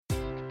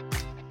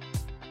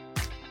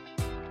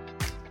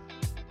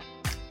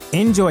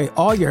Enjoy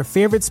all your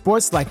favorite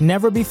sports like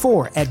never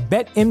before at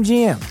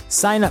BetMGM.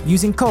 Sign up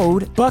using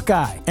code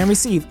Buckeye and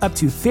receive up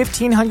to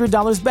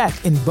 $1,500 back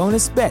in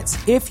bonus bets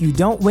if you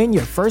don't win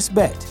your first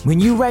bet. When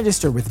you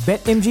register with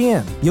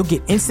BetMGM, you'll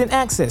get instant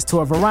access to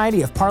a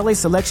variety of parlay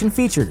selection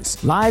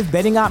features, live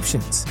betting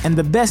options, and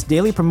the best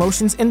daily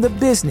promotions in the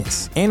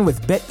business. And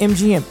with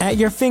BetMGM at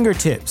your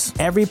fingertips,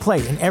 every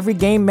play and every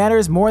game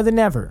matters more than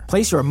ever.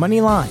 Place your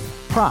money line,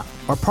 prop,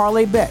 or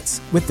parlay bets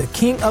with the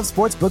king of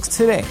sportsbooks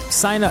today.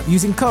 Sign up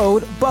using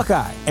code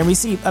Buckeye and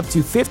receive up to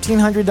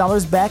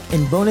 $1,500 back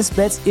in bonus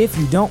bets if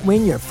you don't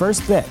win your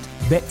first bet.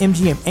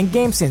 BetMGM and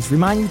GameSense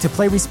remind you to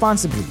play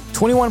responsibly.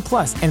 21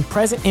 plus and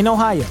present in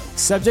Ohio,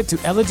 subject to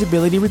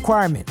eligibility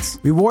requirements.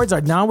 Rewards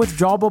are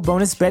non-withdrawable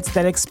bonus bets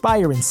that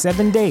expire in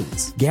 7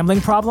 days. Gambling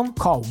problem?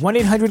 Call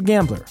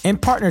 1-800-GAMBLER. In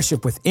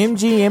partnership with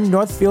MGM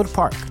Northfield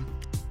Park.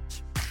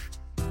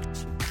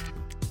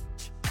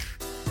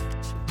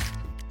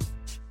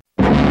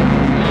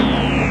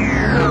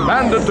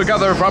 Banded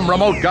together from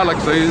remote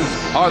galaxies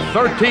are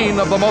 13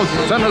 of the most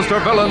sinister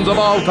villains of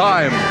all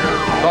time,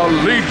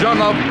 the Legion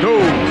of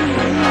Doom.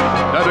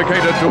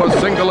 Dedicated to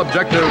a single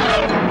objective,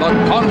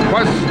 the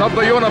conquest of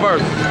the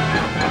universe.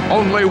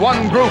 Only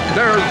one group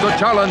dares to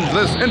challenge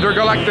this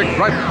intergalactic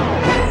threat,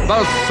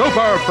 the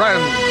Super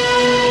Friends.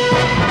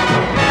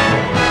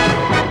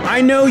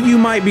 I know you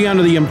might be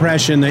under the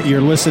impression that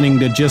you're listening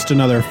to Just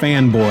Another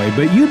Fanboy,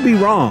 but you'd be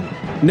wrong.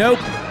 Nope,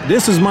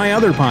 this is my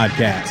other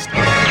podcast.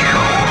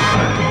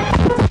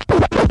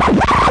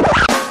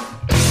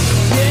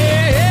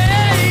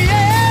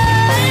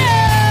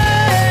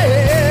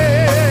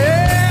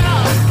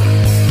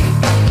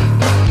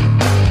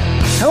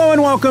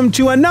 Welcome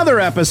to another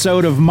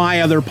episode of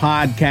My Other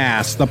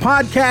Podcast, the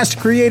podcast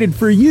created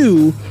for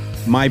you,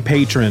 my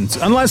patrons.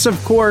 Unless,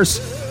 of course,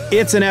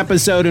 it's an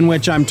episode in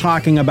which I'm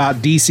talking about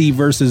DC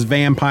versus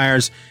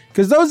vampires,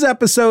 because those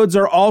episodes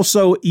are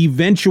also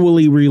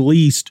eventually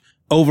released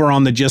over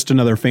on the Just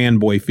Another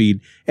Fanboy feed.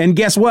 And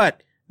guess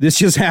what? This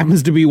just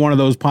happens to be one of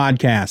those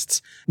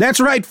podcasts. That's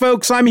right,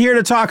 folks. I'm here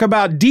to talk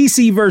about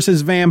DC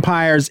versus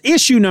Vampires,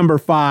 issue number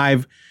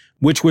 5,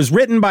 which was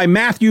written by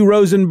Matthew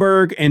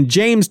Rosenberg and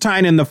James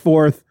Tynion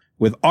IV,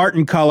 with art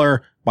and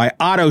color by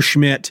Otto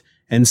Schmidt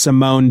and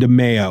Simone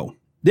DeMeo.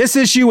 This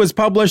issue was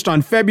published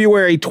on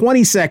February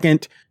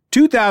 22nd,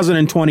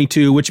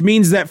 2022, which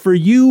means that for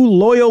you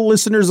loyal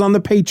listeners on the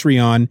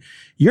Patreon,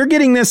 you're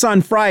getting this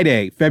on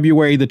Friday,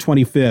 February the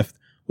 25th,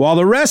 while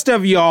the rest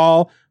of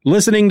y'all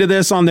listening to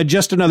this on the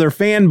Just Another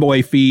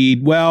Fanboy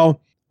feed,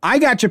 well, I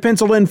got you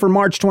penciled in for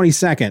March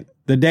 22nd.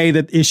 The day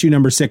that issue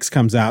number 6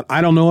 comes out.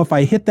 I don't know if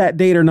I hit that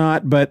date or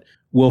not, but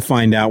we'll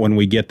find out when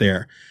we get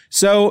there.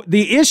 So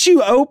the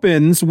issue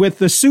opens with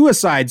the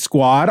Suicide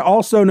Squad,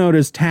 also known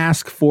as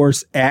Task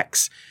Force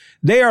X.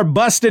 They are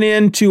busting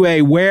into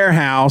a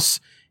warehouse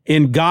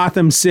in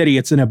Gotham City.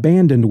 It's an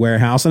abandoned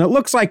warehouse, and it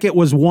looks like it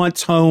was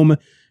once home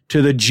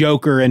to the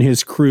Joker and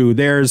his crew.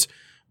 There's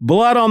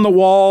blood on the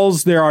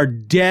walls. There are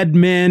dead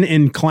men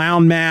in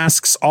clown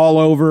masks all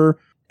over.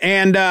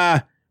 And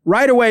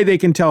right away, they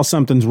can tell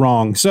something's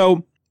wrong.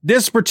 So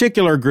this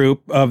particular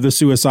group of the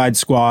Suicide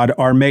Squad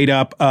are made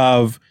up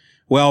of,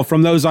 well,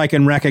 from those I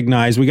can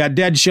recognize, we got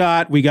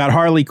Deadshot, we got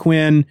Harley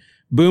Quinn,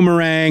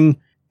 Boomerang,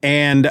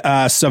 and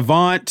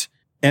Savant.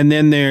 And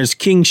then there's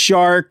King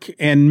Shark,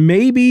 and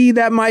maybe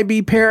that might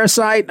be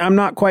Parasite. I'm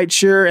not quite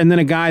sure. And then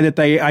a guy that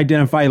they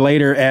identify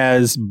later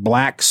as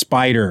Black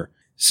Spider.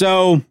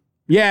 So,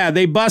 yeah,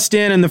 they bust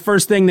in, and the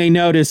first thing they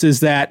notice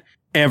is that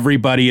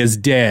everybody is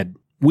dead.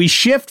 We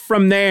shift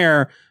from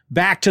there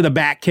back to the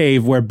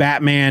Batcave where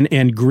Batman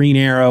and Green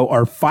Arrow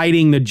are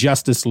fighting the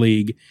Justice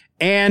League.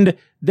 And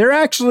they're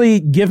actually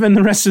giving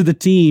the rest of the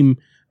team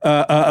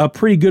a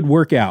pretty good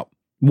workout.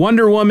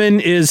 Wonder Woman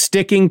is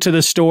sticking to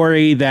the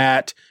story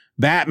that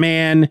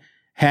Batman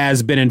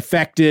has been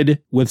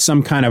infected with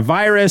some kind of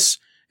virus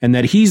and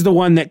that he's the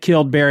one that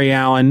killed Barry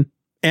Allen.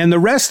 And the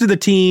rest of the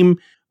team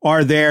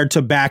are there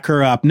to back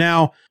her up.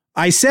 Now,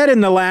 I said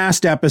in the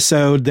last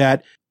episode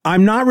that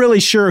I'm not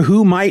really sure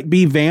who might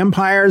be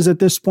vampires at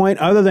this point,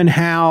 other than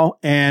Hal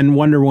and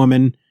Wonder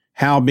Woman,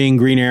 Hal being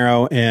Green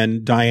Arrow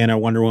and Diana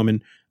Wonder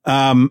Woman.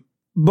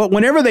 But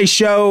whenever they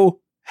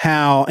show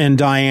Hal and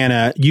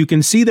Diana, you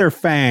can see their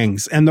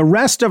fangs, and the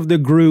rest of the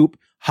group,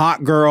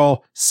 Hawk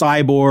Girl,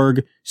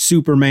 Cyborg,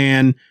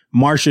 Superman,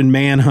 Martian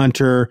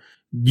Manhunter,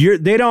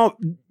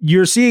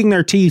 you're seeing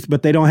their teeth,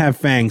 but they don't have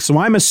fangs. So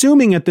I'm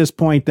assuming at this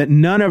point that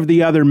none of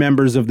the other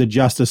members of the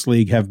Justice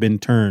League have been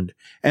turned.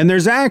 And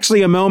there's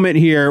actually a moment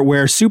here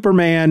where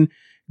Superman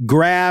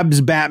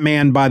grabs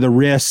Batman by the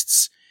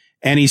wrists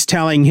and he's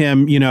telling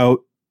him,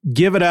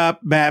 give it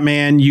up,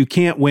 Batman. You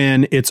can't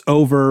win. It's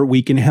over.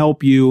 We can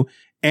help you.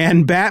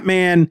 And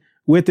Batman,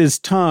 with his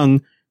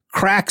tongue,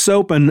 cracks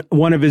open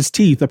one of his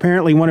teeth.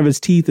 Apparently one of his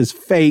teeth is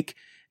fake.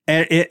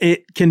 And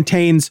it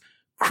contains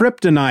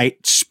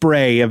kryptonite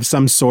spray of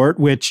some sort,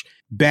 which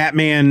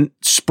Batman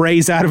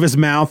sprays out of his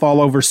mouth all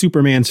over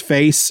Superman's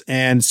face.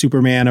 And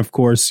Superman, of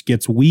course,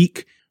 gets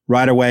weak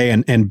right away.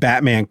 And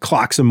Batman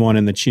clocks him one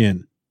in the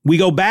chin. We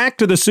go back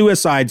to the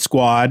Suicide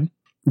Squad.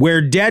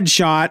 where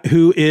Deadshot,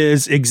 who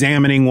is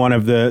examining one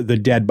of the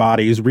dead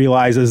bodies,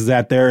 realizes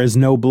that there is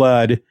no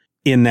blood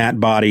in that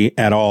body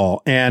at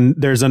all. And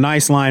there's a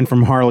nice line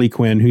from Harley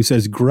Quinn who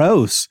says,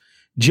 gross.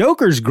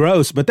 Joker's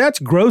gross, but that's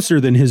grosser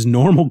than his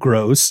normal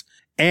gross.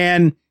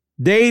 And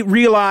they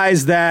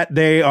realize that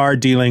they are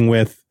dealing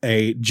with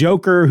a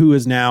Joker who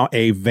is now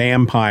a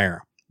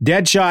vampire.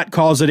 Deadshot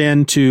calls it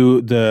in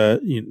to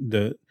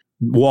the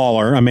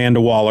Waller,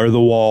 Amanda Waller,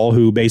 the Wall,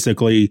 who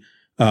basically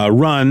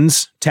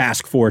runs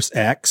Task Force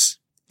X.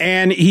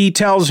 And he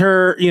tells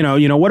her,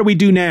 what do we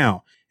do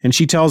now? And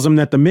she tells him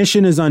that the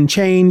mission is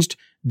unchanged.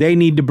 They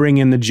need to bring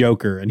in the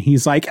Joker. And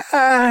he's like,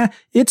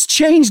 it's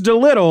changed a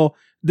little.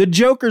 The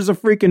Joker's a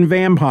freaking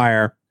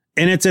vampire.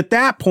 And it's at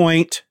that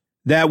point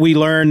that we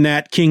learn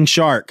that King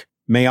Shark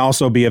may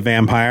also be a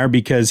vampire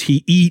because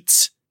he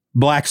eats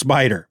Black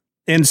Spider.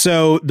 And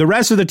so the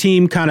rest of the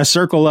team kind of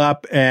circle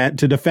up to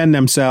defend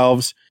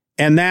themselves.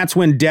 And that's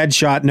when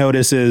Deadshot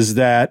notices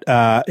that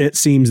it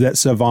seems that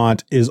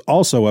Savant is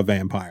also a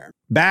vampire.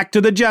 Back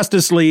to the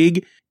Justice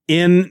League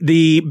in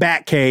the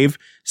Batcave.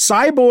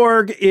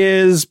 Cyborg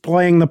is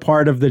playing the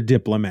part of the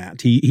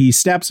diplomat. He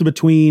steps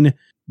between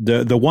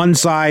the one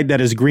side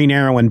that is Green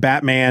Arrow and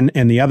Batman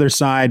and the other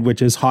side,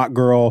 which is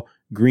Hawkgirl,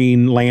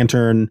 Green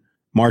Lantern,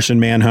 Martian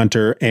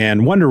Manhunter,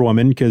 and Wonder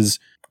Woman, because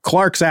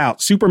Clark's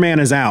out. Superman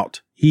is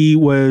out. He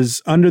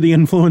was under the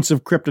influence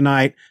of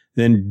kryptonite,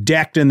 then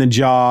decked in the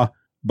jaw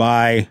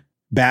by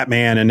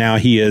Batman, and now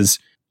he is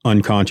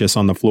unconscious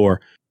on the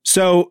floor.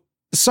 So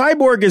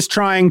Cyborg is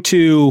trying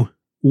to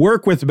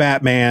work with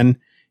Batman.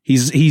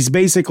 He's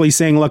basically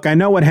saying, look, I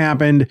know what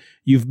happened.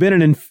 You've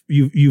been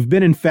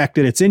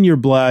infected. It's in your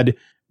blood.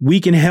 We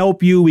can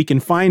help you. We can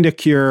find a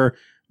cure.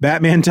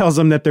 Batman tells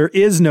him that there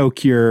is no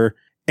cure.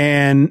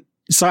 And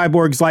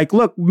Cyborg's like,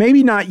 look,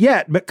 maybe not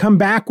yet, but come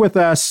back with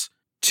us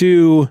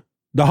to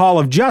the Hall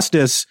of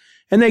Justice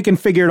and they can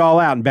figure it all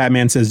out. And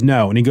Batman says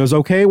no. And he goes,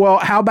 okay, well,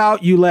 how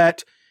about you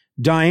let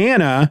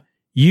Diana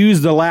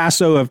use the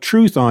lasso of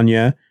truth on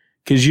you?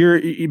 Because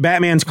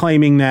Batman's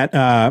claiming that,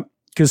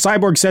 because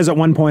Cyborg says at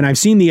one point, I've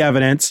seen the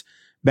evidence.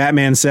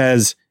 Batman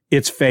says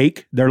it's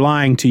fake. They're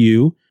lying to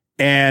you.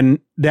 And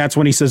that's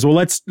when he says, well,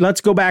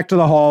 let's go back to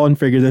the hall and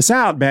figure this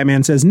out.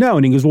 Batman says no.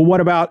 And he goes,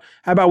 well,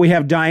 how about we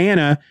have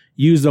Diana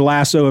use the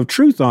lasso of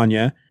truth on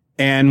you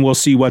and we'll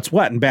see what's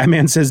what. And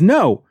Batman says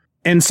no.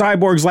 And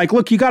Cyborg's like,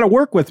 look, you got to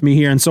work with me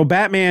here. And so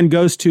Batman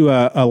goes to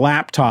a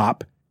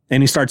laptop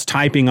and he starts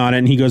typing on it.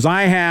 And he goes,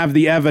 I have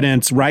the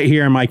evidence right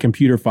here in my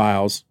computer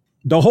files.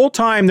 The whole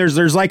time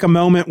there's like a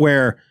moment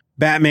where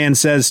Batman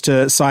says to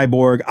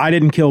Cyborg, I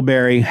didn't kill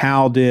Barry.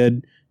 Hal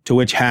did. To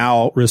which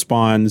Hal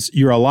responds,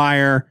 you're a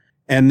liar.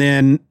 And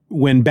then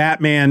when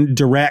Batman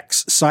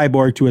directs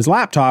Cyborg to his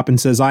laptop and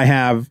says, I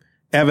have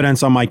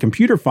evidence on my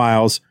computer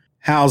files,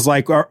 Hal's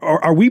like,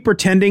 are we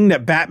pretending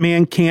that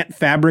Batman can't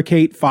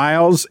fabricate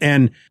files?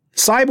 And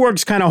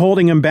Cyborg's kind of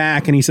holding him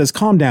back. And he says,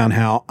 calm down,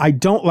 Hal. I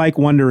don't like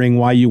wondering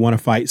why you want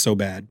to fight so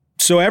bad.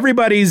 So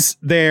everybody's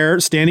there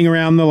standing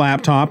around the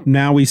laptop.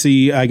 Now we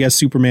see, I guess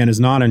Superman is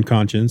not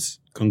unconscious.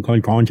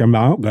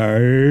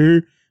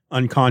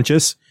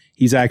 Unconscious.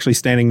 He's actually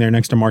standing there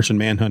next to Martian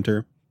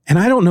Manhunter. And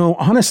I don't know,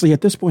 honestly,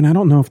 at this point, I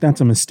don't know if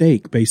that's a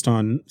mistake based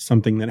on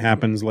something that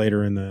happens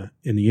later in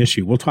the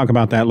issue. We'll talk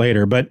about that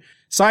later. But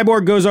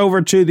Cyborg goes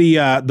over to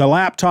the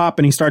laptop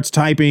and he starts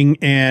typing,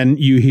 and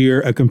you hear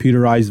a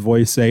computerized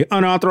voice say,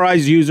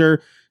 unauthorized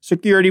user,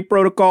 security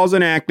protocols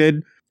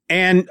enacted.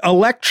 And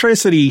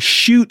electricity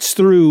shoots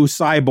through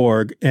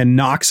Cyborg and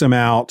knocks him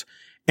out.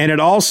 And it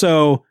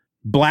also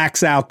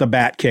blacks out the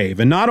Batcave.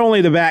 And not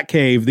only the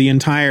Batcave, the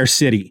entire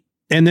city.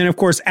 And then, of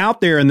course, out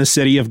there in the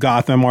city of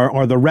Gotham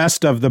are the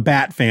rest of the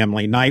Bat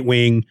family,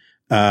 Nightwing,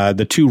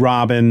 the two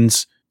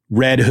Robins,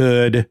 Red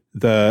Hood,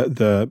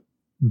 the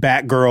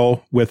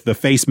Batgirl with the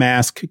face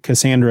mask,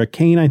 Cassandra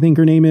Cain, I think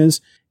her name is.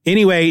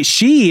 Anyway,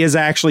 she is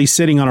actually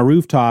sitting on a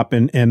rooftop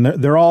and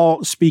they're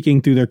all speaking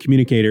through their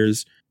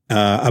communicators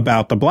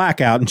about the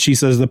blackout. And she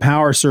says the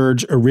power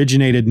surge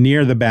originated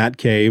near the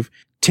Batcave.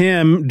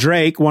 Tim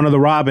Drake, one of the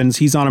Robins,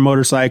 he's on a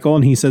motorcycle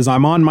and he says,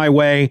 I'm on my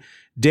way.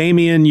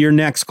 Damian, you're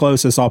next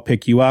closest. I'll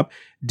pick you up.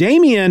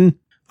 Damian,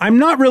 I'm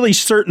not really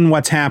certain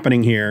what's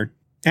happening here.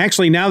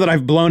 Actually, now that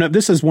I've blown up,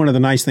 this is one of the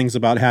nice things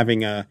about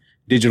having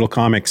digital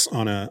comics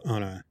on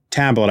a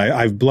tablet.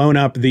 I've blown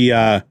up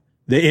the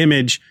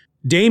image.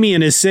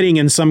 Damian is sitting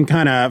in some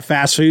kind of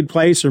fast food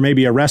place or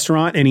maybe a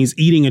restaurant, and he's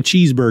eating a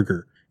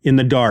cheeseburger in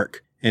the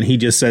dark. And he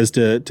just says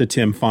to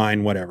Tim,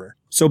 fine, whatever.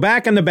 So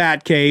back in the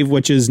Batcave,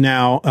 which is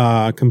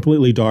now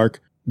completely dark,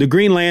 the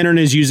Green Lantern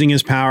is using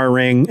his power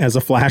ring as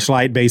a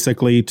flashlight,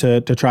 basically,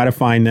 to try to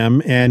find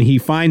them. And he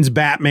finds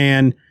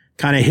Batman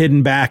kind of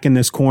hidden back in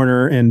this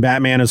corner, and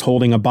Batman is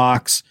holding a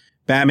box.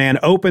 Batman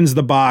opens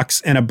the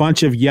box, and a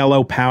bunch of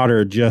yellow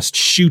powder just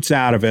shoots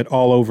out of it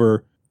all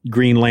over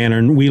Green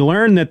Lantern. We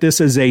learn that this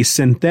is a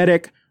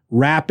synthetic,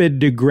 rapid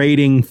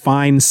degrading,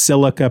 fine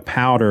silica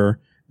powder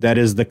that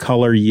is the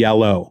color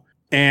yellow.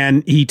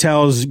 And he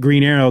tells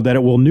Green Arrow that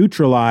it will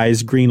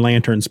neutralize Green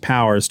Lantern's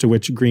powers, to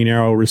which Green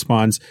Arrow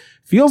responds,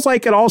 feels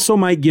like it also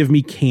might give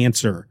me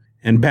cancer.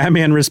 And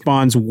Batman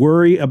responds,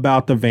 worry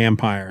about the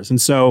vampires. And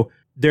so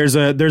there's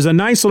a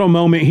nice little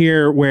moment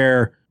here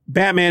where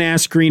Batman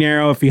asks Green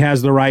Arrow if he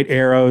has the right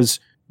arrows.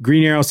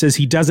 Green Arrow says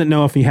he doesn't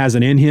know if he has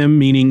it in him,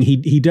 meaning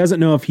he doesn't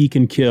know if he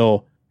can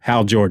kill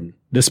Hal Jordan,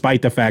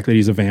 despite the fact that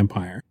he's a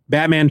vampire.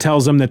 Batman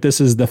tells him that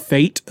this is the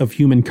fate of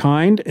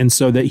humankind, and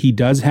so that he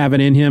does have it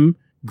in him.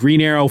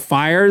 Green Arrow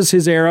fires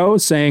his arrow,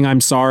 saying,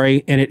 I'm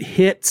sorry, and it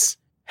hits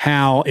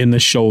Hal in the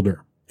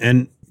shoulder.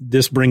 And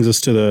this brings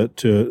us to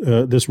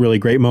this really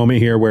great moment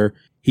here where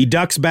he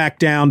ducks back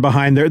down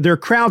behind they're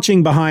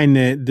crouching behind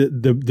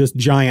this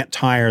giant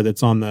tire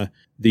that's on the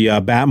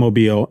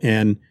Batmobile,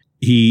 and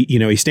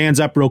he stands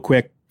up real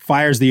quick,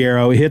 fires the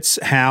arrow, hits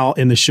Hal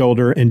in the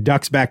shoulder, and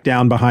ducks back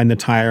down behind the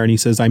tire, and he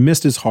says, I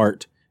missed his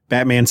heart.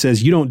 Batman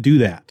says, you don't do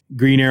that.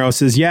 Green Arrow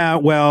says, yeah,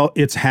 well,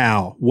 it's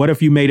Hal. What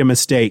if you made a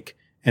mistake?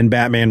 And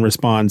Batman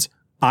responds,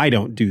 I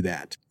don't do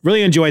that.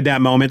 Really enjoyed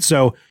that moment.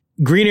 So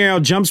Green Arrow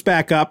jumps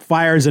back up,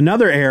 fires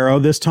another arrow,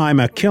 this time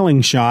a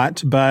killing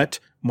shot, but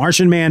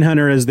Martian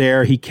Manhunter is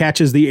there. He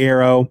catches the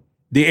arrow.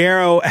 The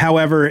arrow,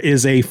 however,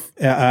 is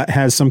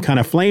has some kind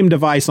of flame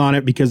device on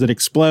it because it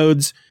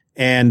explodes,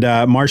 and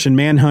Martian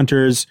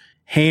Manhunter's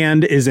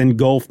hand is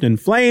engulfed in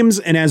flames.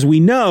 And as we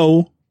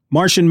know,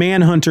 Martian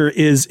Manhunter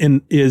is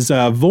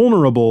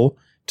vulnerable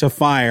to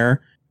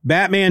fire.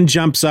 Batman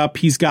jumps up.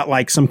 He's got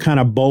like some kind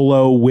of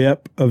bolo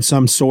whip of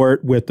some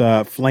sort with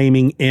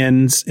flaming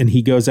ends, and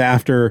he goes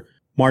after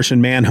Martian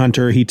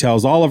Manhunter. He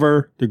tells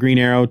Oliver, the Green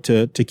Arrow,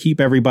 to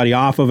keep everybody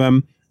off of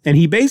him. And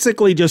he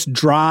basically just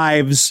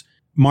drives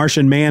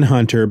Martian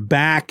Manhunter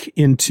back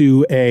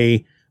into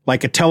a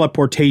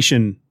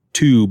teleportation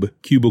tube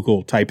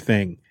cubicle type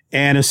thing.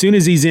 And as soon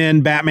as he's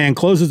in, Batman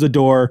closes the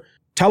door,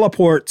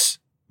 teleports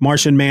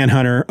Martian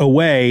Manhunter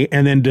away,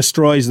 and then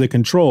destroys the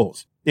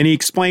controls. And he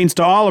explains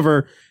to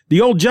Oliver,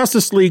 the old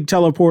Justice League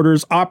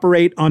teleporters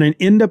operate on an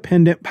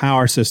independent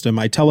power system.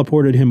 I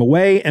teleported him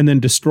away and then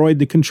destroyed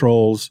the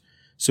controls,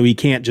 so he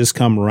can't just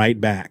come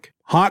right back.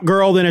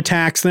 Hawkgirl then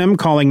attacks them,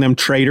 calling them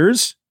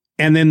traitors.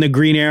 And then the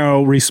Green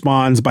Arrow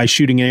responds by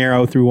shooting an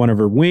arrow through one of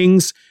her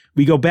wings.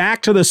 We go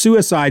back to the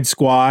Suicide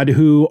Squad,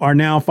 who are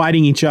now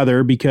fighting each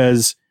other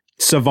because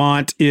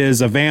Savant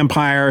is a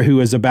vampire who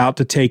is about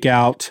to take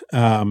out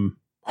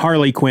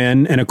Harley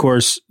Quinn. And of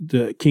course,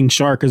 the King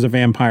Shark is a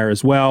vampire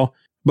as well.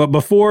 But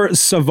before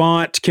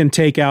Savant can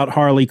take out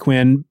Harley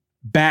Quinn,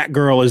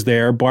 Batgirl is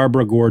there,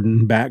 Barbara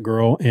Gordon,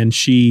 Batgirl, and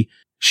she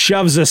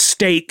shoves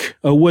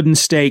a wooden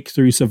stake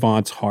through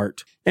Savant's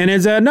heart. And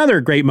it's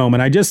another great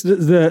moment.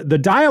 The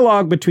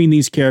dialogue between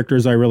these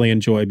characters I really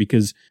enjoy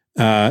because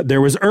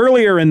there was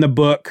earlier in the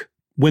book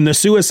when the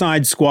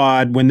Suicide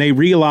Squad, when they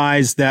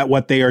realize that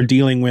what they are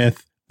dealing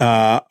with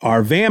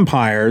are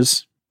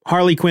vampires,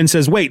 Harley Quinn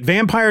says, wait,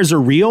 vampires are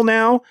real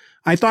now?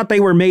 I thought they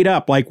were made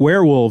up like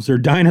werewolves or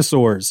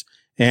dinosaurs.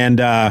 And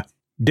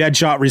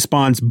Deadshot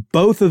responds,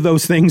 both of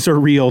those things are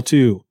real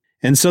too.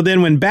 And so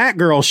then when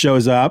Batgirl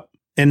shows up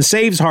and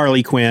saves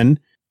Harley Quinn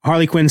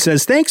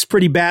says, thanks,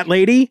 pretty bat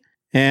lady.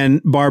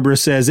 And Barbara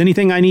says,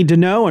 anything I need to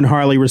know? And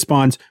Harley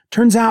responds,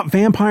 turns out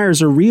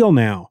vampires are real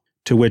now.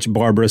 To which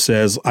Barbara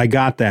says, I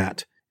got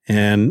that.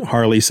 And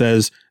Harley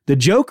says, the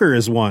Joker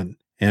is one.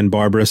 And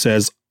Barbara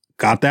says,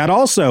 got that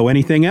also.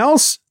 Anything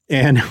else?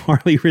 And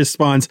Harley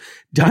responds,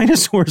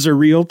 dinosaurs are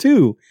real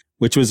too,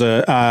 which was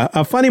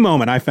a funny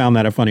moment. I found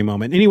that a funny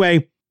moment.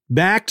 Anyway,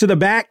 back to the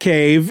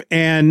Batcave,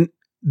 and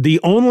the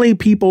only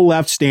people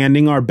left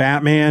standing are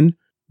Batman,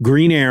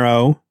 Green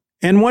Arrow,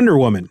 and Wonder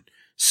Woman.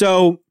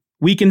 So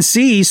we can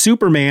see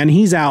Superman,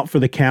 he's out for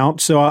the count.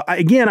 So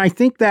again, I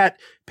think that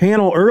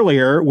panel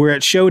earlier where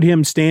it showed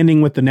him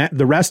standing with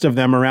the rest of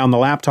them around the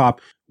laptop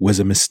was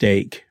a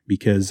mistake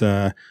because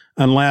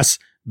unless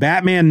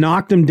Batman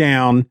knocked him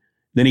down,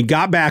 then he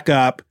got back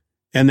up,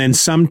 and then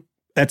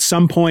at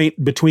some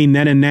point between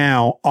then and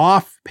now,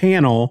 off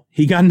panel,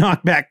 he got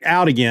knocked back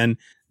out again.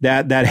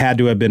 That had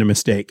to have been a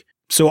mistake.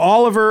 So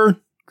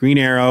Oliver, Green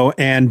Arrow,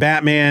 and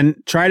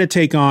Batman try to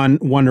take on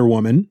Wonder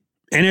Woman,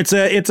 and it's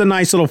a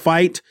nice little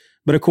fight.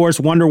 But of course,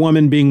 Wonder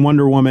Woman being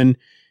Wonder Woman,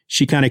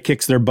 she kind of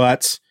kicks their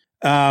butts.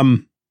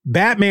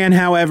 Batman,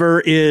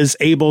 however, is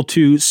able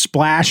to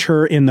splash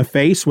her in the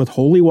face with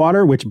holy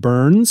water, which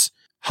burns.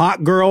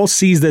 Hawkgirl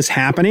sees this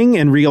happening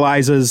and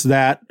realizes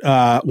that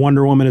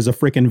Wonder Woman is a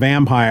freaking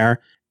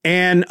vampire.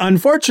 And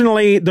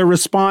unfortunately, the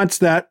response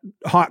that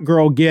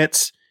Hawkgirl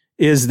gets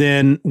is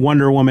then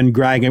Wonder Woman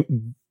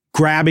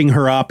grabbing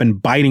her up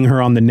and biting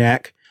her on the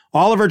neck.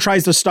 Oliver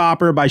tries to stop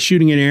her by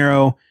shooting an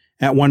arrow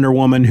at Wonder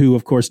Woman, who,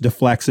 of course,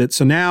 deflects it.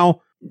 So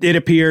now it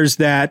appears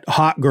that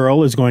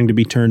Hawkgirl is going to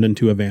be turned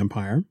into a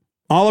vampire.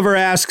 Oliver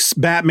asks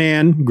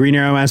Batman, Green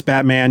Arrow asks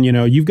Batman,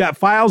 you've got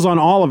files on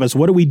all of us.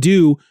 What do we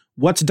do?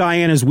 What's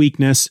Diana's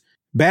weakness?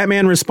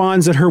 Batman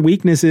responds that her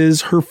weakness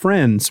is her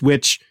friends,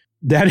 which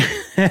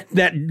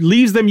that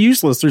leaves them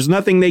useless. There's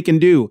nothing they can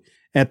do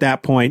at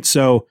that point.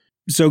 So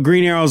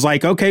Green Arrow's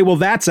like, okay, well,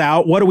 that's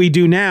out. What do we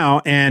do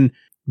now? And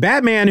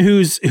Batman,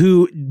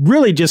 who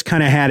really just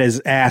kind of had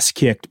his ass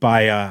kicked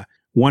by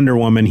Wonder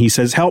Woman, he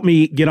says, help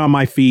me get on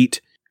my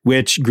feet.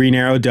 which Green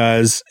Arrow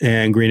does.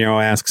 And Green Arrow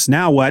asks,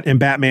 now what? And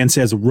Batman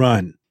says,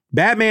 run.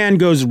 Batman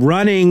goes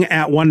running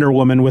at Wonder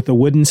Woman with a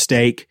wooden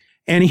stake.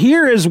 And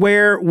here is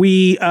where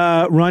we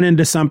run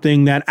into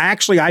something that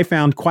actually I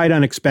found quite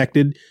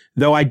unexpected,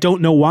 though I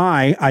don't know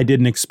why I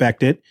didn't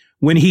expect it.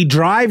 When he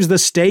drives the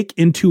stake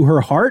into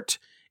her heart,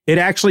 it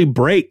actually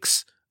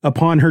breaks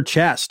upon her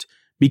chest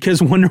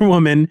because Wonder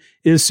Woman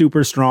is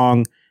super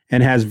strong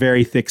and has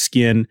very thick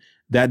skin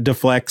that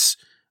deflects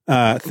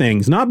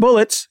things. Not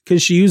bullets,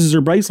 because she uses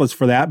her bracelets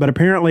for that, but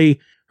apparently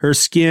her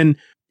skin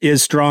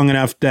is strong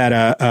enough that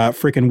a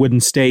freaking wooden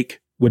stake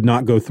would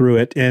not go through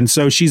it. And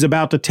so she's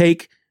about to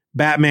take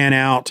Batman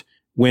out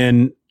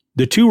when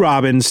the two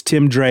Robins,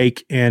 Tim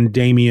Drake and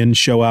Damian,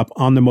 show up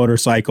on the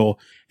motorcycle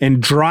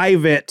and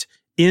drive it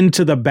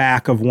into the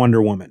back of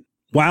Wonder Woman.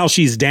 While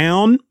she's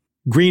down,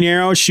 Green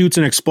Arrow shoots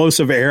an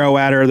explosive arrow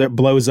at her that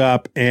blows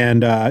up,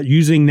 and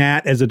using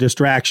that as a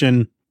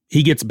distraction,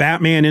 he gets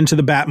Batman into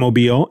the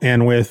Batmobile,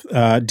 and with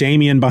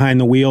Damian behind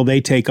the wheel,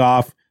 they take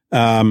off.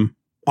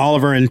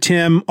 Oliver and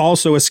Tim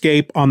also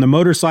escape on the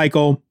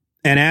motorcycle,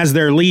 and as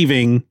they're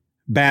leaving,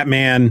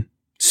 Batman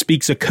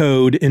speaks a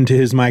code into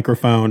his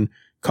microphone,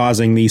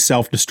 causing the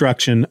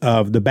self-destruction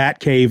of the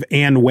Batcave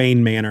and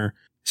Wayne Manor.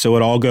 So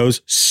it all goes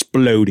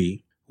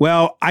splody.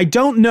 Well, I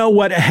don't know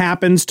what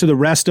happens to the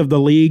rest of the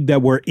league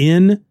that were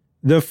in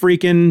the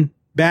freaking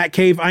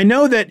Batcave. I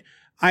know that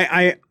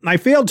I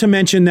failed to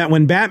mention that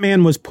when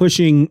Batman was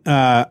pushing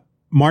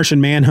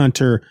Martian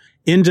Manhunter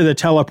into the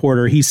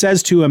teleporter, he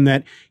says to him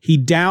that he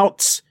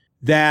doubts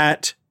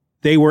that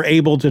they were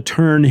able to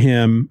turn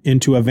him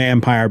into a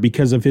vampire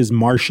because of his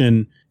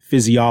Martian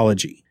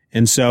physiology.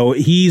 And so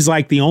he's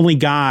like the only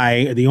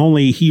guy, the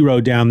only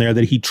hero down there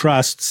that he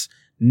trusts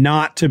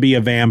not to be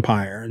a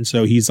vampire. And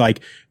so he's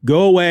like,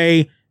 go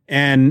away.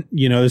 And,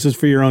 this is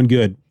for your own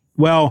good.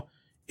 Well,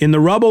 in the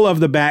rubble of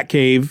the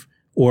Batcave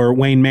or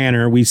Wayne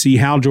Manor, we see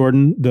Hal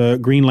Jordan, the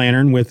Green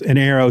Lantern, with an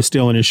arrow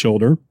still in his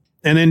shoulder.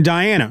 And then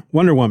Diana,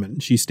 Wonder Woman,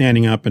 she's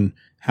standing up and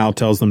Hal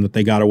tells them that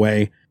they got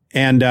away.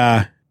 And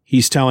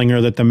he's telling her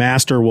that the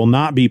master will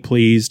not be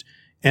pleased.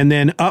 And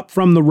then up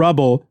from the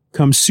rubble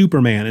comes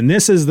Superman. And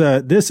this is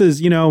a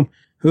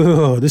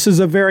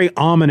very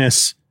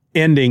ominous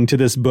ending to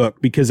this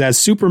book, because as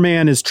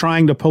Superman is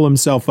trying to pull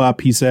himself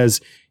up, he says,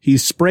 he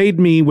sprayed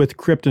me with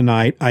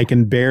kryptonite. I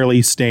can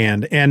barely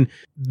stand. And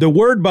the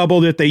word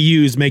bubble that they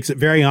use makes it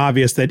very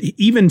obvious that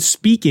even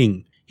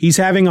speaking, he's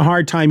having a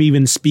hard time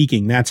even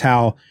speaking. That's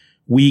how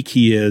weak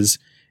he is.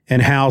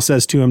 And Hal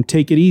says to him,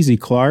 take it easy,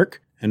 Clark.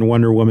 And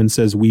Wonder Woman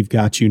says, we've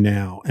got you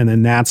now. And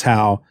then that's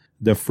how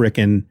the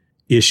frickin'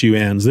 issue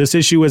ends. This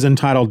issue is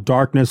entitled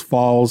Darkness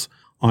Falls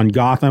on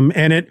Gotham,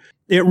 and it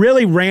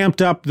really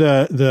ramped up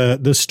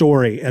the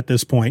story at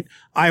this point.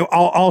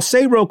 I'll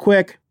say real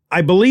quick,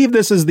 I believe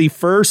this is the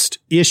first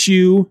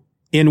issue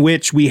in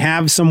which we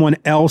have someone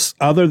else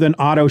other than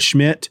Otto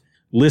Schmidt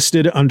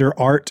listed under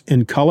art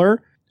and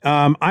color.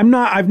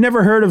 I've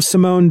never heard of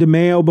Simone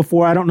DeMeo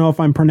before. I don't know if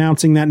I'm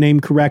pronouncing that name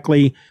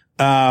correctly.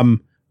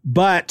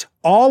 But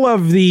all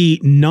of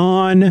the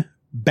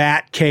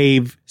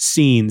non-Batcave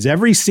scenes,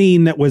 every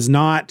scene that was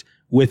not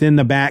within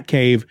the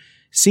Batcave,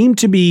 seemed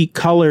to be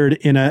colored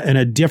in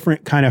a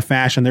different kind of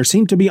fashion. There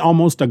seemed to be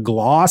almost a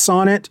gloss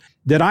on it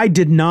that I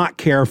did not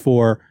care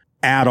for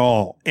at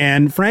all.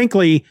 And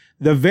frankly,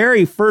 the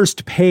very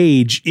first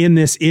page in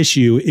this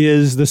issue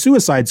is the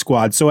Suicide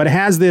Squad. So it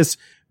has this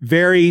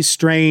very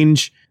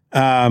strange,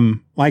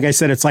 like I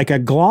said, it's like a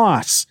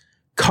gloss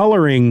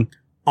coloring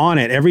on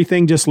it.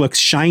 Everything just looks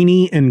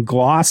shiny and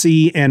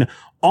glossy and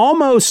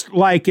almost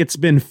like it's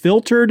been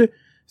filtered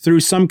through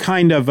some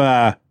kind of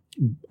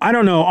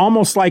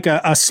almost like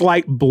a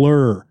slight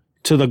blur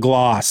to the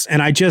gloss.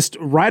 And I just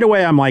right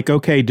away, I'm like,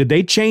 okay, did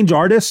they change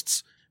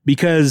artists?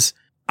 Because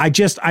I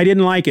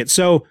didn't like it.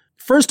 So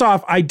first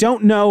off, I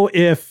don't know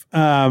if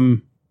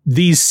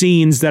these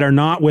scenes that are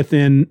not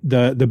within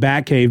the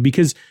Batcave,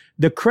 because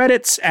the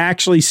credits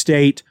actually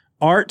state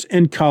art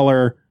and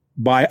color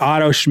by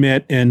Otto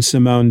Schmidt and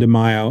Simone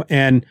DeMeo.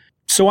 And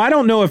so I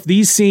don't know if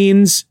these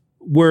scenes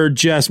were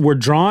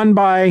drawn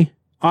by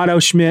Otto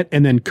Schmidt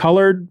and then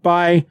colored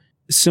by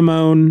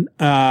Simone,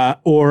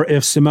 or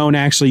if Simone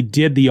actually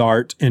did the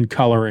art and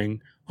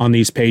coloring on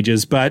these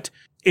pages. But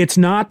it's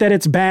not that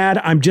it's bad.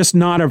 I'm just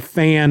not a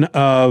fan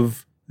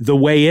of the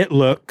way it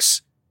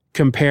looks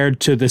compared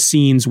to the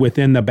scenes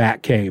within the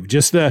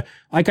Batcave.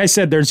 Like I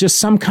said, there's just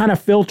some kind of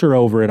filter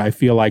over it. I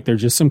feel like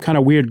there's just some kind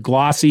of weird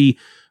glossy,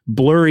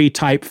 blurry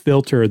type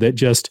filter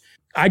that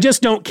I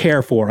just don't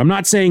care for. I'm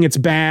not saying it's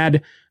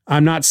bad.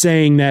 I'm not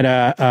saying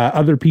that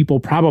other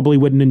people probably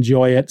wouldn't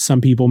enjoy it.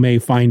 Some people may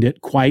find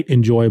it quite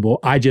enjoyable.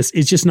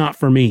 It's just not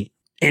for me.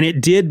 And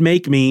it did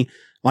make me,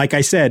 like I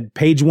said,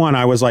 page 1,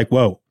 I was like,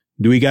 whoa,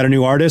 do we got a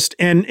new artist?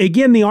 And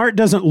again, the art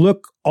doesn't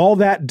look all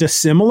that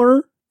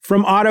dissimilar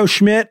from Otto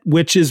Schmidt,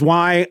 which is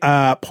why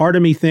part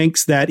of me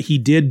thinks that he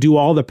did do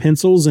all the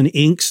pencils and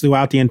inks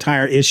throughout the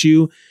entire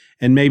issue.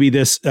 And maybe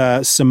this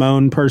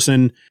Simone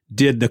person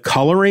did the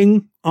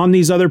coloring on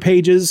these other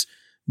pages.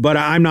 But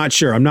I'm not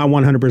sure. I'm not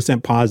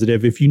 100%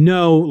 positive. If you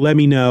know, let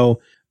me know.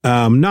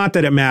 Not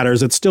that it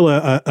matters. It's still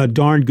a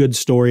darn good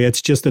story.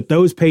 It's just that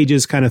those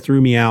pages kind of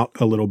threw me out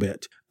a little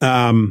bit.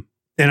 And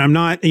I'm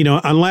not,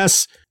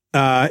 unless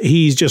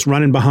he's just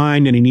running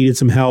behind and he needed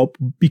some help,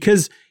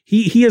 because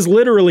he is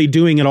literally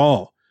doing it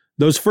all.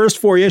 Those first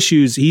 4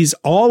 issues,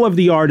 all of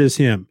the art is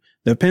him.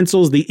 The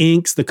pencils, the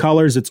inks, the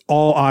colors, it's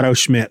all Otto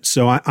Schmidt.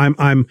 So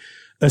I'm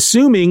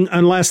assuming,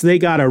 unless they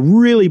got a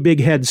really big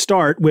head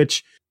start,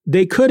 which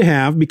they could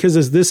have,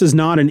 because this is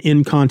not an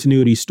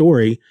in-continuity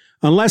story,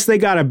 unless they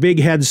got a big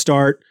head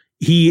start,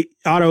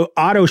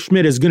 Otto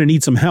Schmidt is going to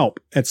need some help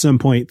at some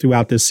point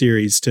throughout this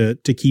series to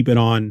keep it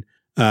on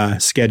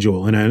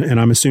schedule. And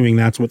I'm assuming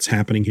that's what's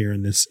happening here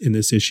in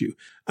this issue.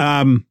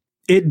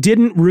 It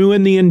didn't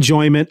ruin the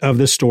enjoyment of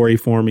the story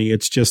for me.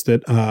 It's just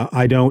that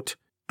I don't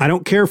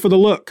care for the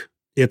look.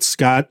 It's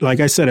got, like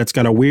I said, it's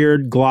got a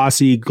weird,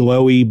 glossy,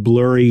 glowy,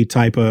 blurry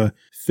type of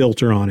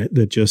filter on it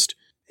that just,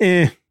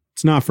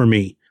 it's not for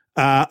me.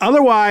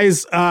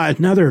 Otherwise,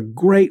 another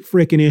great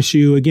freaking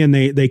issue. Again,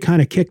 they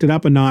kind of kicked it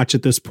up a notch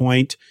at this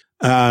point.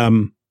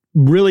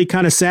 Really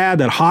kind of sad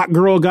that Hawk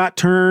Girl got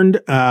turned.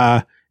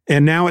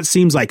 And now it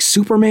seems like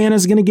Superman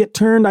is going to get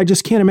turned. I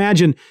just can't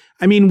imagine.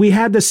 I mean, we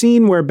had the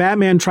scene where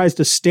Batman tries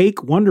to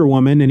stake Wonder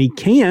Woman and he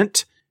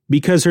can't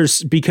because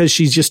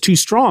she's just too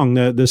strong.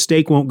 The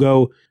stake won't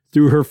go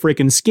through her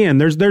freaking skin.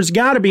 There's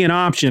got to be an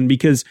option,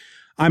 because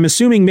I'm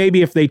assuming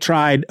maybe if they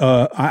tried,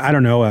 I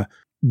don't know.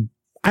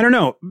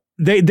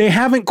 They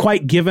haven't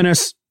quite given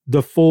us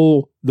the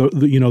full,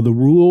 the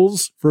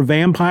rules for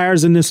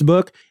vampires in this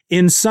book.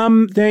 In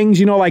some things,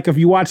 like if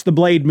you watch the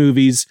Blade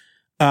movies,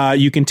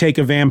 you can take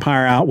a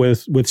vampire out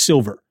with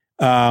silver.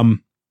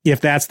 If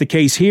that's the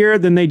case here,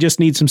 then they just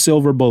need some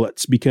silver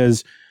bullets,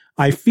 because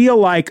I feel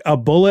like a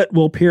bullet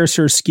will pierce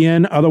her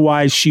skin.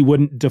 Otherwise, she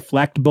wouldn't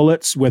deflect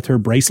bullets with her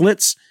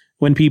bracelets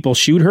when people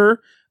shoot her.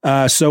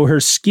 So her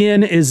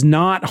skin is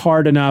not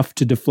hard enough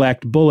to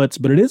deflect bullets,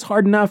 but it is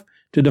hard enough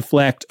to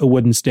deflect a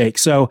wooden stake.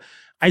 So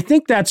I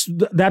think that's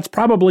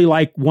probably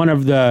like one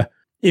of the,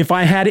 if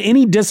I had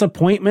any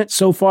disappointment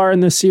so far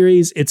in this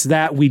series, it's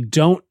that we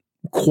don't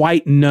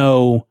quite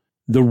know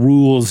the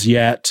rules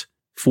yet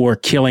for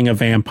killing a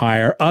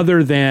vampire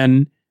other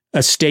than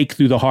a stake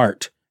through the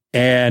heart.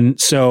 And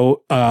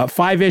so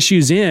 5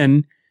 issues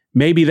in,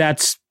 maybe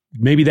that's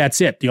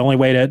it. The only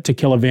way to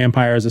kill a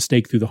vampire is a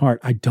stake through the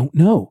heart. I don't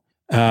know.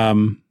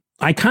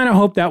 I kind of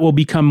hope that will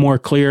become more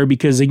clear,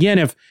 because again,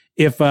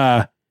 if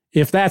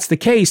that's the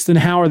case, then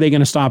how are they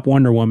going to stop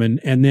Wonder Woman?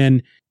 And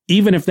then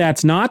even if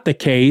that's not the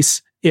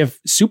case, if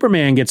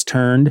Superman gets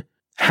turned,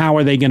 how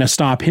are they going to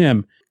stop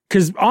him?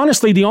 Because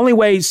honestly, the only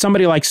way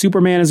somebody like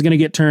Superman is going to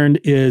get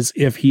turned is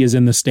if he is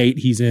in the state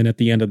he's in at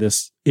the end of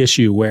this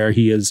issue, where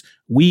he is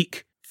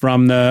weak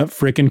from the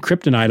frickin'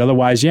 kryptonite.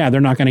 Otherwise, they're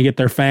not going to get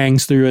their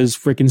fangs through his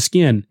frickin'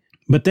 skin.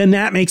 But then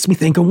that makes me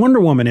think of Wonder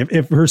Woman.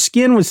 If her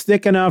skin was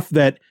thick enough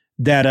that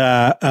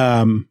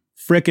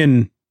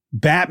frickin'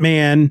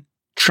 Batman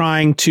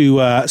trying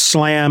to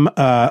slam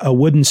a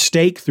wooden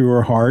stake through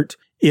her heart,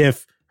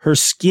 if her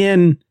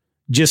skin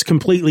just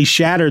completely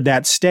shattered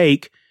that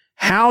stake,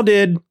 how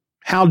did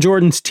Hal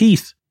Jordan's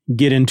teeth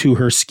get into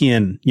her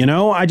skin?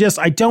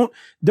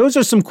 Those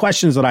are some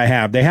questions that I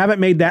have. They haven't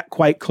made that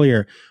quite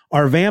clear.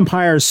 Are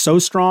vampires so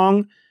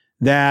strong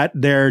that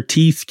their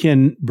teeth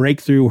can break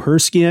through her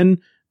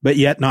skin, but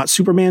yet not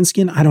Superman's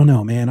skin? I don't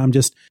know, man. I'm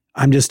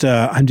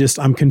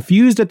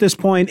confused at this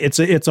point.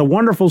 It's a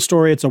wonderful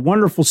story. It's a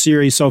wonderful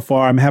series so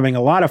far. I'm having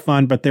a lot of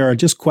fun, but there are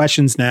just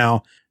questions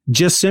now,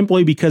 just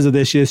simply because of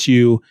this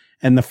issue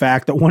and the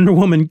fact that Wonder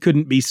Woman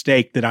couldn't be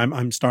staked, that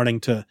I'm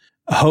starting to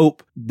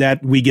hope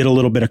that we get a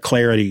little bit of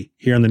clarity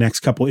here in the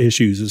next couple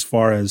issues as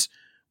far as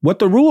what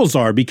the rules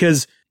are.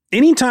 Because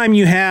anytime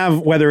you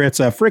have, whether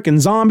it's a frickin'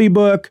 zombie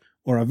book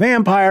or a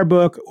vampire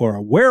book or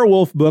a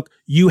werewolf book,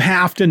 you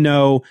have to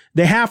know,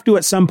 they have to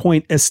at some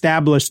point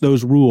establish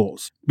those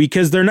rules,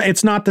 because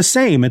it's not the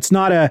same. It's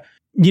not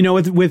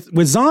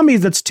with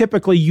zombies, that's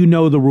typically,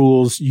 the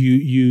rules,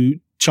 you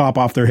chop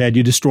off their head,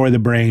 you destroy the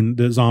brain,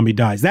 the zombie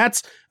dies.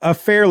 That's a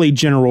fairly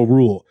general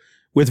rule.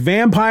 With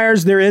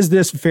vampires, there is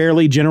this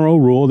fairly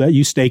general rule that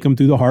you stake them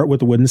through the heart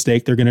with a wooden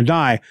stake, they're going to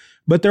die.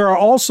 But there are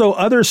also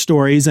other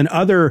stories and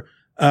other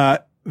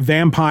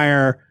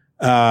vampire,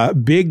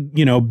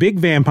 big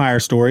vampire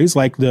stories,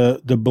 like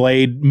the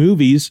Blade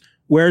movies,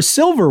 where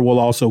silver will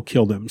also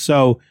kill them.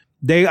 So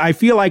I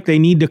feel like they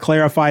need to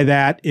clarify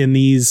that in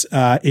these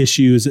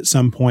issues at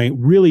some point,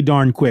 really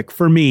darn quick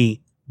for me,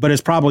 but it's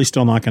probably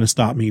still not going to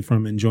stop me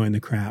from enjoying the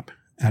crap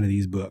out of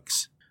these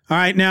books. All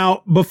right.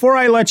 Now, before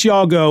I let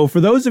y'all go, for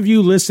those of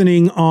you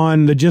listening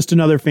on the Just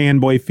Another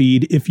Fanboy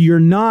feed, if you're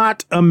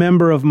not a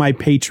member of my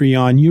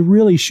Patreon, you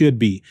really should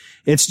be.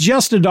 It's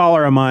just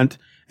 $1 a month,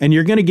 and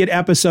you're going to get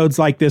episodes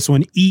like this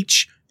one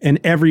each and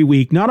every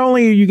week. Not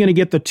only are you going to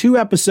get the 2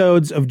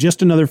 episodes of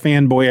Just Another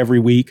Fanboy every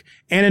week,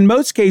 and in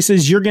most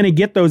cases, you're going to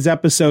get those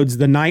episodes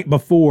the night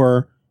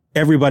before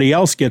everybody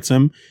else gets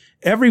them.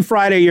 Every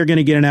Friday, you're going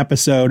to get an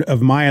episode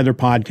of my other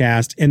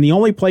podcast, and the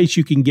only place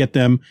you can get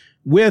them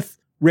with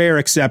rare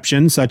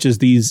exceptions, such as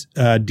these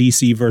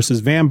DC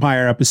versus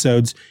Vampire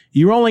episodes,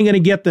 you're only going to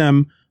get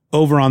them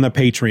over on the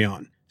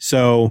Patreon.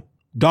 So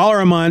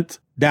 $1 a month,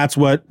 that's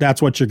what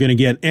you're going to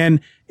get.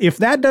 And if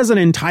that doesn't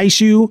entice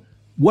you,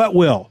 what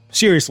will?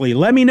 Seriously,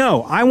 let me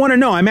know. I want to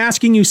know. I'm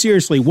asking you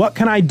seriously, what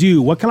can I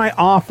do? What can I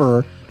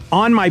offer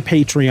on my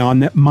Patreon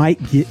that might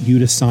get you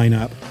to sign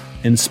up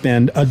and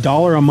spend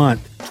 $1 a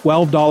month,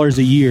 $12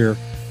 a year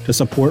to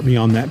support me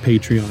on that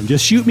Patreon?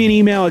 Just shoot me an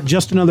email at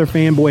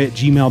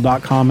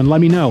justanotherfanboy@gmail.com and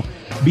let me know.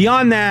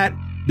 Beyond that,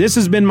 this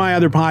has been My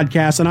Other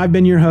Podcast, and I've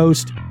been your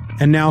host.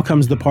 And now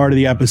comes the part of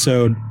the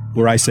episode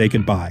where I say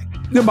goodbye.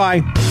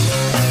 Goodbye.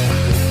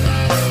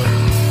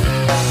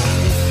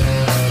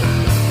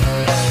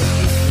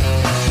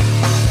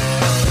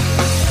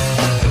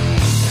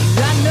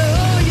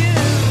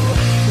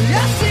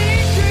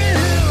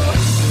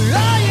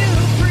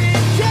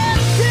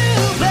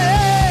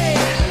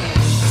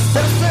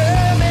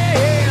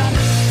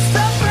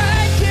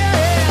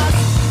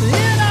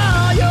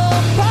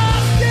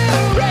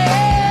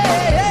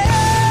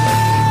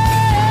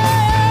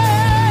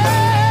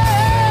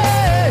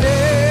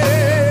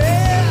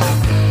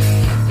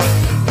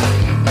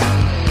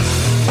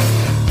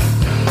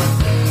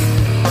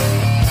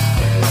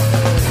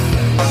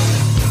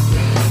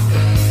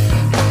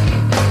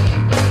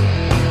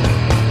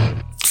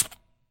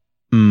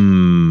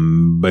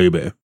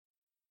 Baby.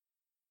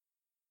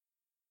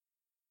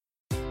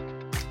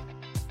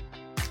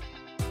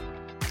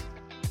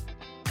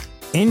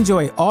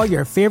 Enjoy all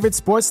your favorite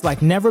sports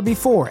like never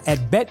before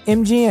at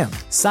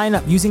BetMGM. Sign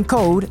up using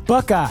code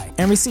Buckeye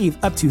and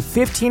receive up to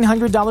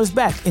 $1,500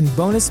 back in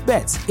bonus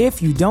bets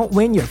if you don't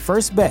win your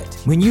first bet.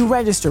 When you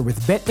register with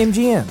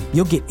BetMGM,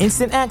 you'll get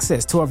instant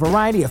access to a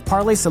variety of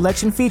parlay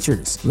selection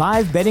features,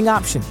 live betting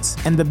options,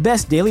 and the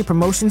best daily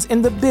promotions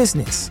in the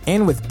business.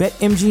 And with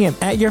BetMGM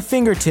at your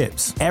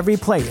fingertips, every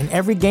play and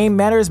every game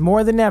matters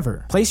more than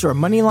ever. Place your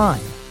money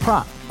line,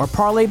 prop, or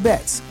parlay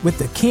bets with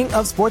the king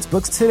of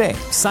sportsbooks today.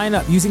 Sign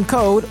up using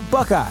code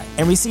Buckeye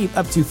and receive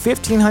up to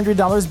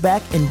 $1,500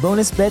 back in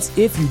bonus bets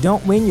if you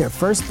don't win your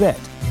first bet.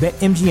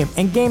 BetMGM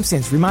and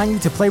GameSense remind you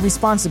to play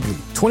responsibly.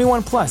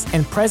 21 plus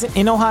and present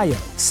in Ohio,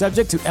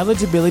 subject to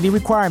eligibility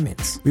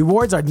requirements.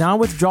 Rewards are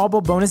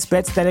non-withdrawable bonus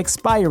bets that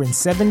expire in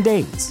 7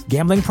 days.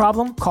 Gambling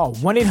problem? Call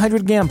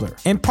 1-800-GAMBLER.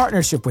 In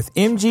partnership with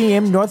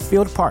MGM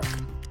Northfield Park.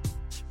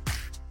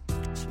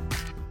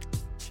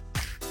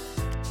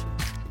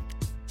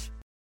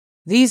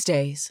 These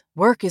days,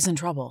 work is in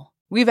trouble.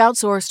 We've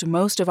outsourced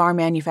most of our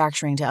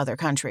manufacturing to other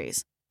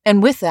countries.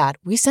 And with that,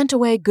 we sent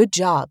away good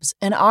jobs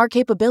and our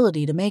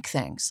capability to make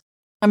things.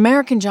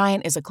 American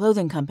Giant is a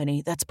clothing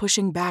company that's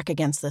pushing back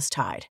against this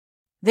tide.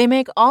 They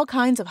make all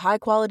kinds of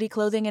high-quality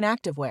clothing and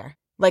activewear,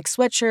 like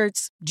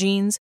sweatshirts,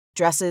 jeans,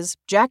 dresses,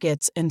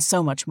 jackets, and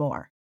so much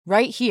more,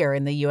 right here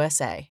in the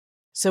USA.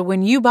 So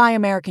when you buy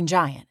American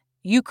Giant,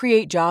 you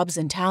create jobs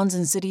in towns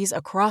and cities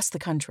across the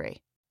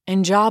country.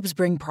 And jobs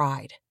bring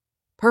pride.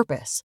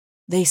 Purpose.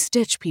 They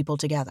stitch people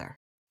together.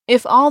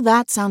 If all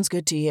that sounds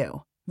good to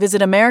you,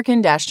 visit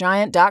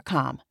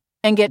American-Giant.com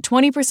and get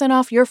 20%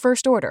 off your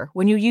first order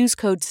when you use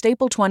code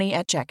STAPLE20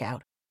 at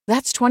checkout.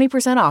 That's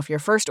 20% off your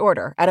first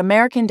order at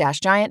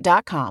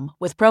American-Giant.com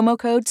with promo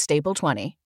code STAPLE20.